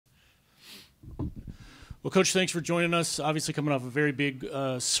Well, Coach, thanks for joining us. Obviously, coming off a very big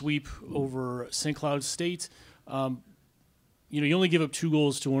sweep over St. Cloud State. You only give up 2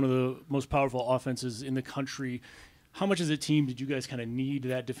 goals to one of the most powerful offenses in the country. How much as a team did you guys kind of need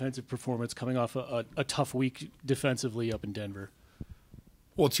that defensive performance coming off a tough week defensively up in Denver?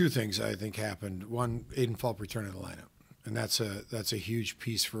 Well, 2 things I think happened. One, Aiden Falk returned to the lineup, and that's a huge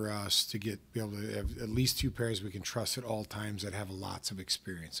piece for us to be able to have at least 2 pairs we can trust at all times that have lots of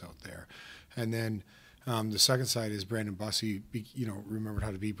experience out there. And then the second side is Brandon Bussey. Remembered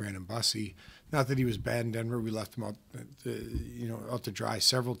how to beat Brandon Bussey. Not that he was bad in Denver. We left him out to dry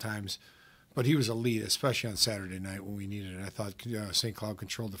several times, but he was elite, especially on Saturday night when we needed it. I thought St. Cloud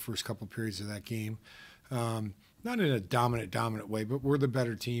controlled the first couple periods of that game. Not in a dominant way, but we're the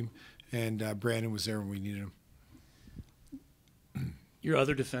better team, and Brandon was there when we needed him. Your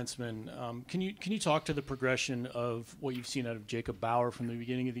other defensemen, can you talk to the progression of what you've seen out of Jacob Bauer from the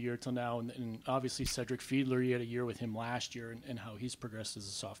beginning of the year till now, and obviously Cedric Fiedler, you had a year with him last year, and how he's progressed as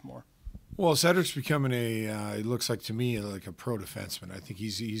a sophomore? Well, Cedric's becoming it looks like to me like a pro defenseman. I think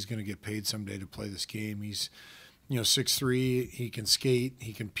he's going to get paid someday to play this game. He's 6'3", he can skate,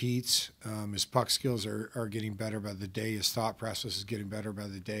 he competes. His puck skills are getting better by the day. His thought process is getting better by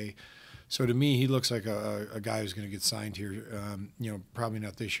the day. So to me, he looks like a guy who's going to get signed here. Probably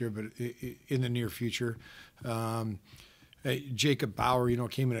not this year, but in the near future. Jacob Bauer,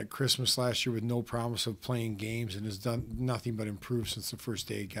 came in at Christmas last year with no promise of playing games and has done nothing but improve since the first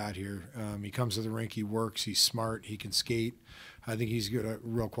day he got here. He comes to the rink, he works, he's smart, he can skate. I think he's got a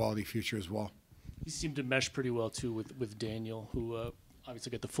real quality future as well. He seemed to mesh pretty well, too, with Daniel, who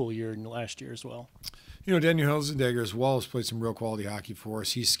obviously got the full year in last year as well. Daniel Helsendegger as well has played some real quality hockey for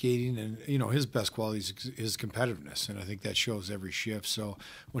us. He's skating, and, his best quality is his competitiveness, and I think that shows every shift. So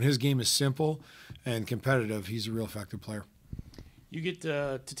when his game is simple and competitive, he's a real effective player. You get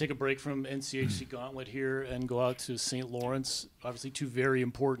to take a break from NCHC Gauntlet here and go out to St. Lawrence. Obviously, 2 very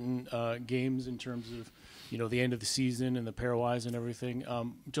important games in terms of the end of the season and the pairwise and everything.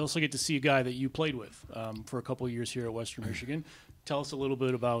 You also get to see a guy that you played with for a couple of years here at Western Michigan. Tell us a little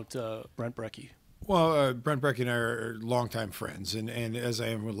bit about Brent Brecky. Well, Brent Brecky and I are longtime friends, and as I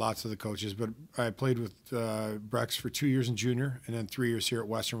am with lots of the coaches. But I played with Brex for 2 years in junior, and then 3 years here at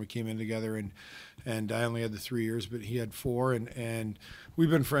Western. We came in together, and I only had the 3 years, but he had 4, and we've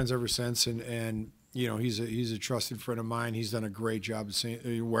been friends ever since. And he's a trusted friend of mine. He's done a great job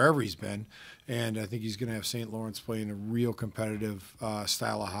at wherever he's been, and I think he's going to have St. Lawrence playing a real competitive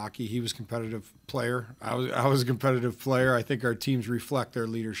style of hockey. He was a competitive player. I was a competitive player. I think our teams reflect their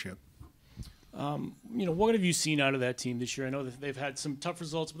leadership. What have you seen out of that team this year? I know that they've had some tough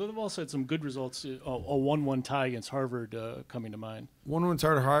results, but they've also had some good results. A 1-1 tie against Harvard coming to mind. 1-1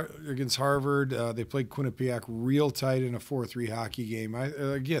 tie against Harvard. They played Quinnipiac real tight in a 4-3 hockey game.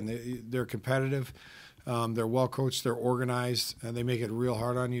 They're competitive. They're well coached. They're organized, and they make it real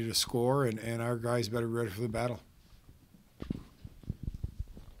hard on you to score. And our guys better be ready for the battle.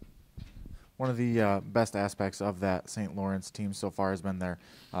 One of the best aspects of that St. Lawrence team so far has been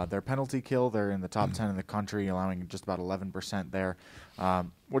their penalty kill. They're in the top 10 in the country, allowing just about 11% there.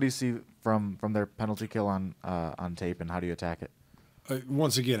 What do you see from their penalty kill on tape, and how do you attack it?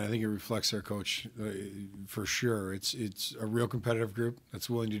 Once again, I think it reflects their coach for sure. It's a real competitive group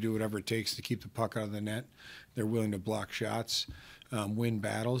that's willing to do whatever it takes to keep the puck out of the net. They're willing to block shots, win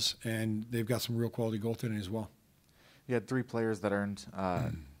battles, and they've got some real quality goaltending as well. You had 3 players that earned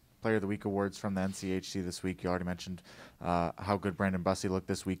Player of the Week awards from the NCHC this week. You already mentioned how good Brandon Bussey looked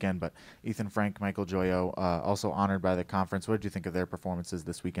this weekend, but Ethan Frank, Michael Joyo, also honored by the conference. What did you think of their performances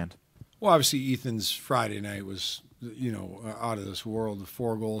this weekend? Well, obviously Ethan's Friday night was, out of this world.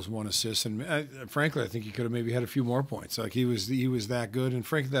 4 goals, 1 assist, and frankly, I think he could have maybe had a few more points. Like he was that good, and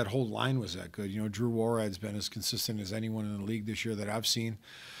frankly, that whole line was that good. Drew Warrad's been as consistent as anyone in the league this year that I've seen,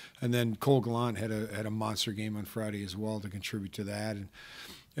 and then Cole Gallant had a monster game on Friday as well to contribute to that, and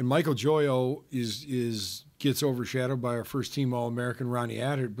Michael Joyo gets overshadowed by our first team All-American Ronnie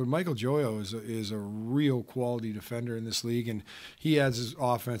Adert, but Michael Joyo is a real quality defender in this league, and he adds his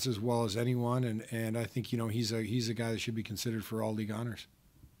offense as well as anyone, and I think he's a guy that should be considered for all league honors.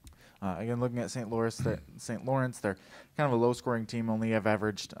 Again, looking at St. Lawrence, they're kind of a low-scoring team. Only have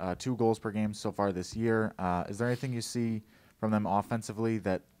averaged 2 goals per game so far this year. Is there anything you see from them offensively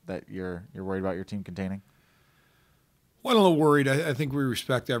that you're worried about your team containing? Well, I'm a little worried. I think we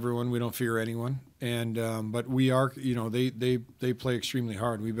respect everyone. We don't fear anyone, and but we are. They play extremely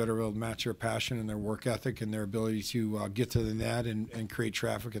hard. We better be able to match their passion and their work ethic and their ability to get to the net and create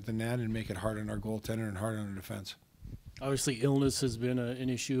traffic at the net and make it hard on our goaltender and hard on our defense. Obviously, illness has been an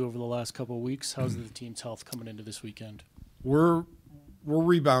issue over the last couple of weeks. How's the team's health coming into this weekend? We're we're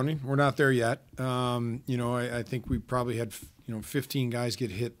rebounding. We're not there yet. I think we probably had 15 guys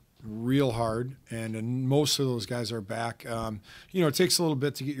get hit real hard, and most of those guys are back. It takes a little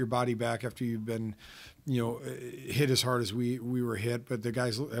bit to get your body back after you've been hit as hard as we were hit, but the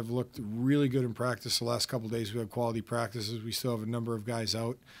guys have looked really good in practice the last couple of days. We had quality practices. We still have a number of guys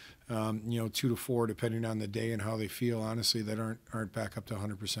out, 2 to 4, depending on the day and how they feel, honestly, that aren't back up to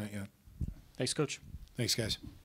 100% yet. Thanks, Coach. Thanks, guys.